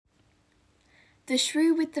The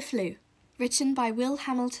Shrew with the Flu, written by Will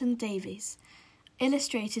Hamilton-Davies,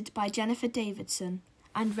 illustrated by Jennifer Davison,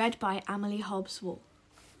 and read by Emily Hobbs-Wall.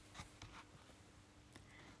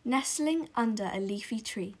 Nestling under a leafy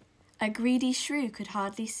tree, a greedy shrew could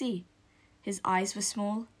hardly see. His eyes were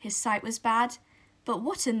small, his sight was bad, but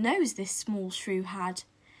what a nose this small shrew had!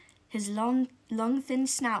 His long thin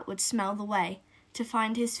snout would smell the way to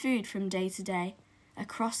find his food from day to day.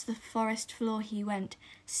 Across the forest floor he went,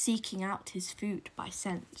 seeking out his food by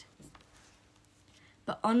scent.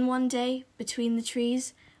 But on one day, between the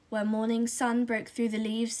trees, where morning sun broke through the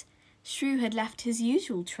leaves, Shrew had left his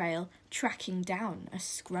usual trail, tracking down a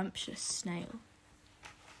scrumptious snail.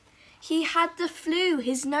 He had the flu,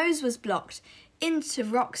 his nose was blocked, into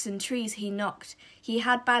rocks and trees he knocked. He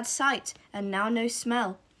had bad sight, and now no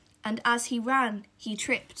smell, and as he ran, he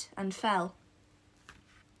tripped and fell.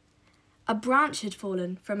 A branch had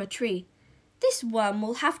fallen from a tree. "This worm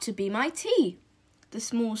will have to be my tea," the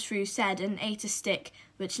small shrew said, and ate a stick,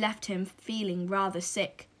 which left him feeling rather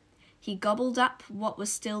sick. He gobbled up what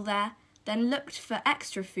was still there, then looked for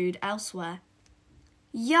extra food elsewhere.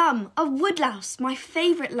 Yum! A woodlouse, my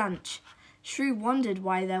favourite lunch! Shrew wondered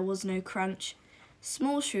why there was no crunch.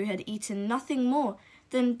 Small Shrew had eaten nothing more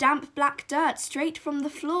than damp black dirt straight from the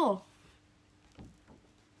floor.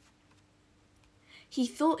 He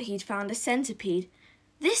thought he'd found a centipede.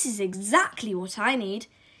 "This is exactly what I need,"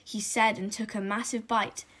 he said, and took a massive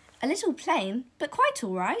bite. A little plain, but quite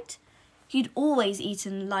all right. He'd always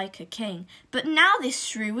eaten like a king, but now this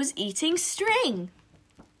shrew was eating string.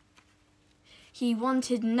 He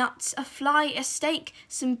wanted nuts, a fly, a steak,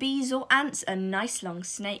 some bees or ants, a nice long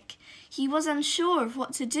snake. He was unsure of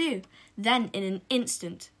what to do. Then, in an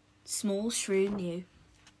instant, Small Shrew knew.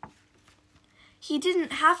 He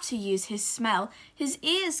didn't have to use his smell. His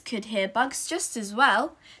ears could hear bugs just as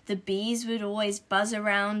well. The bees would always buzz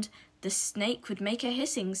around. The snake would make a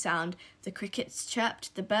hissing sound. The crickets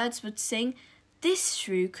chirped. The birds would sing. This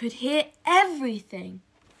shrew could hear everything.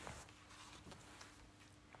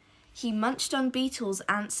 He munched on beetles,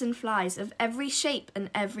 ants and flies of every shape and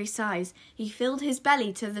every size. He filled his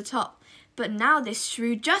belly to the top. But now this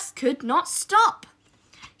shrew just could not stop.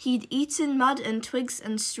 He'd eaten mud and twigs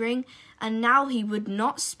and string, and now he would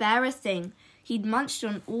not spare a thing. He'd munched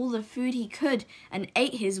on all the food he could and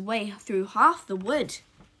ate his way through half the wood.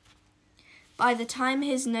 By the time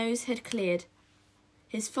his nose had cleared,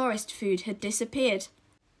 his forest food had disappeared.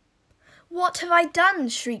 "What have I done?"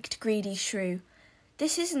 shrieked greedy Shrew.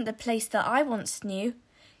 "This isn't the place that I once knew."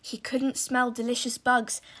 He couldn't smell delicious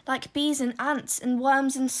bugs like bees and ants and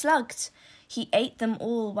worms and slugs. He ate them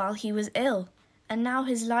all while he was ill, and now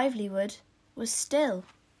his livelihood was still.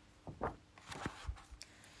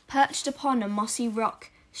 Perched upon a mossy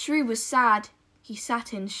rock, Shrew was sad. He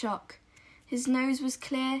sat in shock. His nose was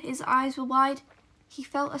clear, his eyes were wide. He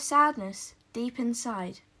felt a sadness deep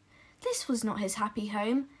inside. This was not his happy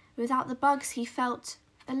home. Without the bugs he felt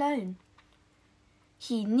alone.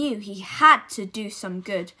 He knew he had to do some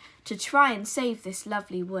good to try and save this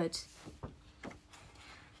lovely wood.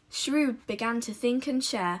 Shrew began to think and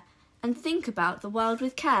share, and think about the world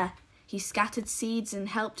with care. He scattered seeds and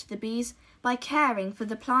helped the bees by caring for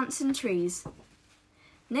the plants and trees.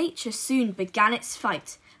 Nature soon began its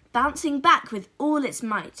fight, bouncing back with all its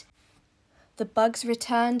might. The bugs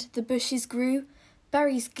returned, the bushes grew,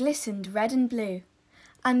 berries glistened red and blue,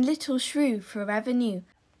 and little Shrew forever knew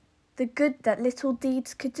the good that little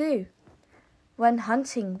deeds could do. When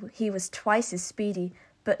hunting he was twice as speedy,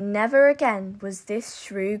 but never again was this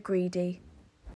shrew greedy.